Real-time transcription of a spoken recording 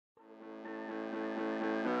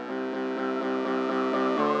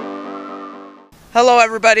Hello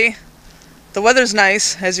everybody. The weather's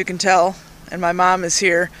nice, as you can tell, and my mom is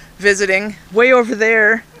here visiting way over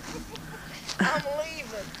there. I'm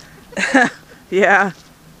leaving. Yeah.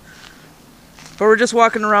 But we're just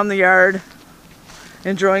walking around the yard,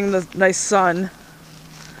 enjoying the nice sun.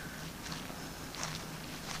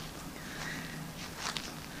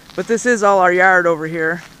 But this is all our yard over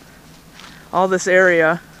here. All this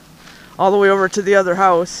area. All the way over to the other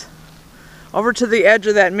house. Over to the edge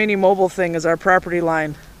of that mini mobile thing is our property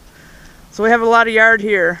line. So we have a lot of yard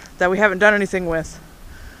here that we haven't done anything with.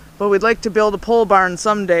 But we'd like to build a pole barn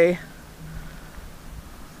someday.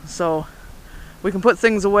 So we can put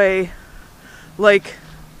things away like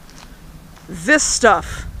this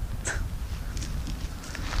stuff.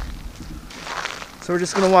 So we're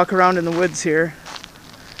just going to walk around in the woods here.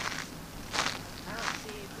 I don't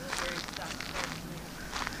see blueberry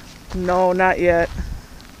stuff. No, not yet.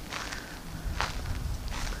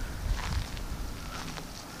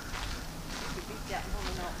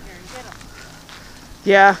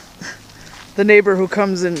 Yeah, the neighbor who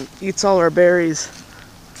comes and eats all our berries.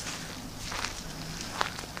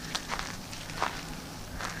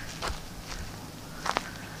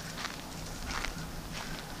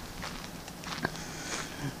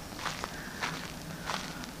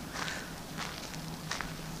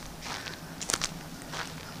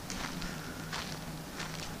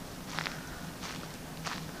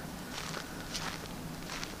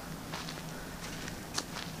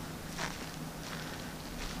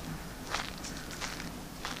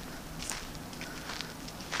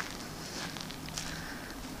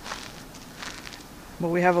 But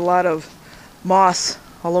we have a lot of moss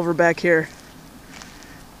all over back here.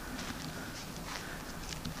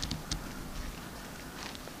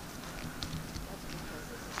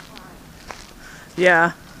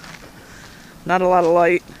 Yeah, not a lot of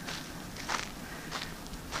light.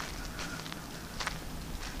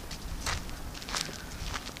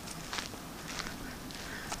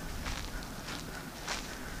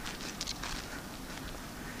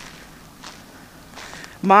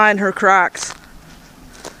 Ma and her Crocs.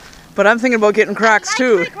 But I'm thinking about getting Crocs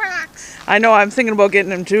too. My Crocs. I know, I'm thinking about getting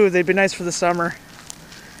them too. They'd be nice for the summer.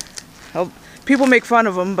 People make fun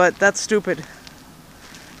of them, but that's stupid.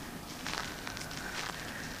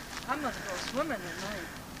 I'm gonna go swimming tonight.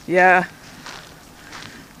 Yeah.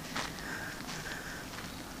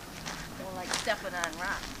 Don't like stepping on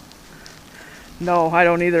rocks. No, I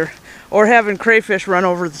don't either. Or having crayfish run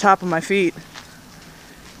over the top of my feet.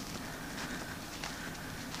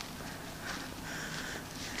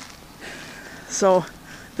 So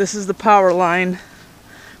this is the power lines.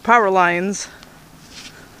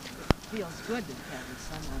 Feels good to have the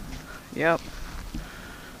sun on me. Yep.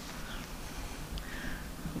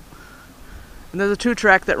 And there's a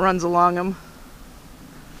 2-track that runs along them.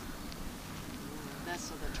 That's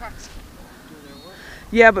so the trucks can go and do their work.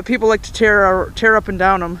 Yeah, but people like to tear up and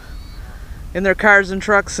down them in their cars and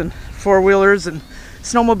trucks and 4-wheelers and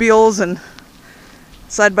snowmobiles and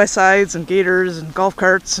side-by-sides and gators and golf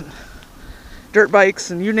carts and dirt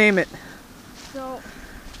bikes and you name it. So, I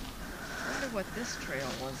wonder what this trail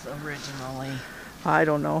was originally. I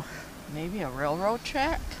don't know. Maybe a railroad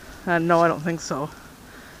track? No, I don't think so.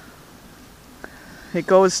 It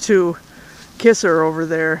goes to Kisser over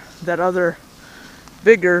there, that other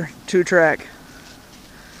bigger 2-track.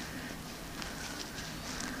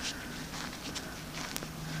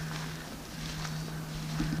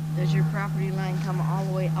 Does your property line come all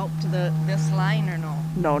the way out to this line or no?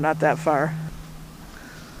 No, not that far.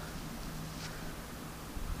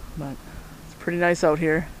 But it's pretty nice out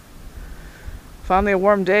here. Finally a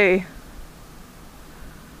warm day.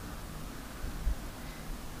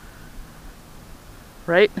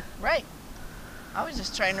 Right? Right. I was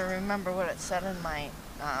just trying to remember what it said in my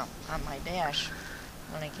on my dash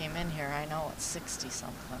when I came in here. I know it's 60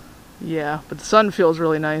 something. Yeah, but the sun feels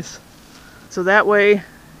really nice. So that way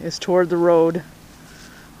is toward the road.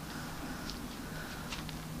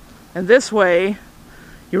 And this way,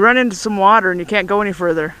 you run into some water and you can't go any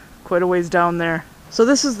further. Quite a ways down there. So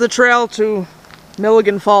this is the trail to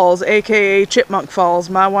Milligan Falls, aka Chipmunk Falls.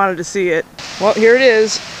 Ma wanted to see it. Well, here it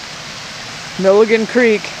is. Milligan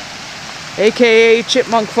Creek, aka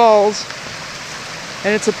Chipmunk Falls.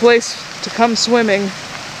 And it's a place to come swimming.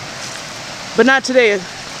 But not today.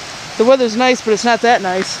 The weather's nice, but it's not that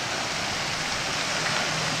nice.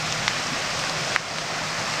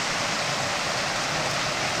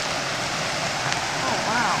 Oh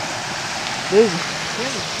wow. This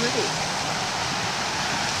Really pretty.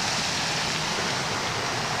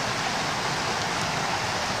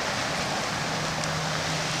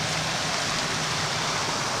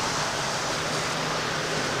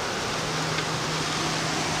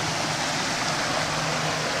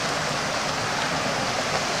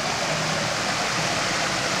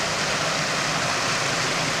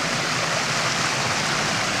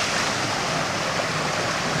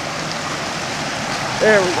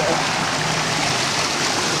 There we go.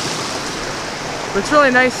 But it's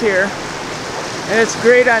really nice here. And it's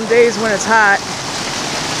great on days when it's hot.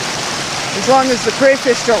 As long as the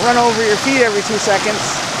crayfish don't run over your feet every 2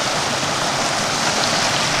 seconds.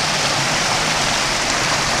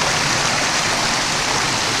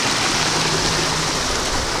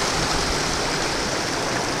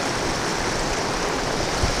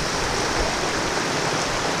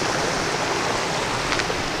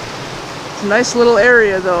 It's a nice little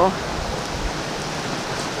area though.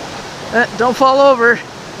 Don't fall over.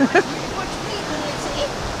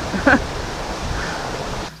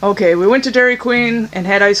 Okay, we went to Dairy Queen and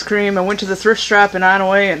had ice cream and went to the thrift shop in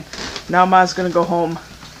Onaway, and now Ma's gonna go home.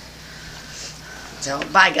 So,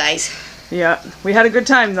 bye guys. Yeah, we had a good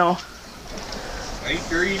time though. Are you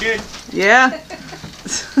sure you did? Yeah.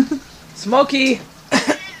 Smokey.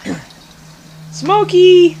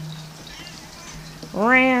 Smokey.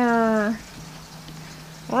 Rare.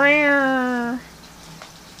 Rare.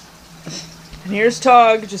 And here's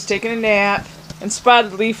Tug just taking a nap. And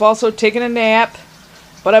Spotted Leaf also taking a nap.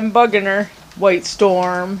 But I'm bugging her. White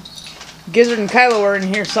Storm. Gizzard and Kylo are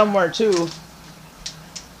in here somewhere too.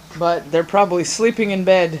 But they're probably sleeping in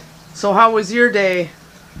bed. So how was your day?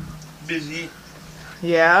 Busy.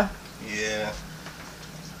 Yeah? Yeah.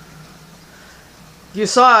 You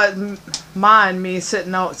saw Ma and me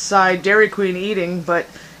sitting outside Dairy Queen eating, but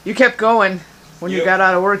you kept going. When you got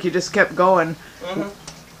out of work, you just kept going.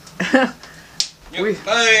 Uh-huh.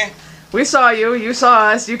 Bye. We saw you. You saw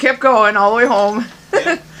us. You kept going all the way home.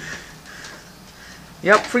 Yep.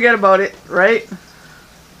 Yep, forget about it, right?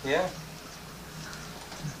 Yeah.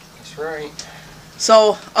 That's right.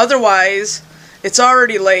 So, otherwise, it's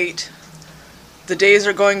already late. The days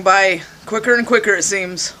are going by quicker and quicker, it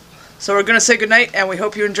seems. So we're going to say goodnight, and we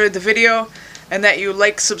hope you enjoyed the video, and that you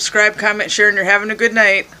like, subscribe, comment, share, and you're having a good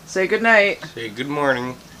night. Say goodnight. Say good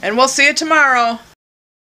morning. And we'll see you tomorrow.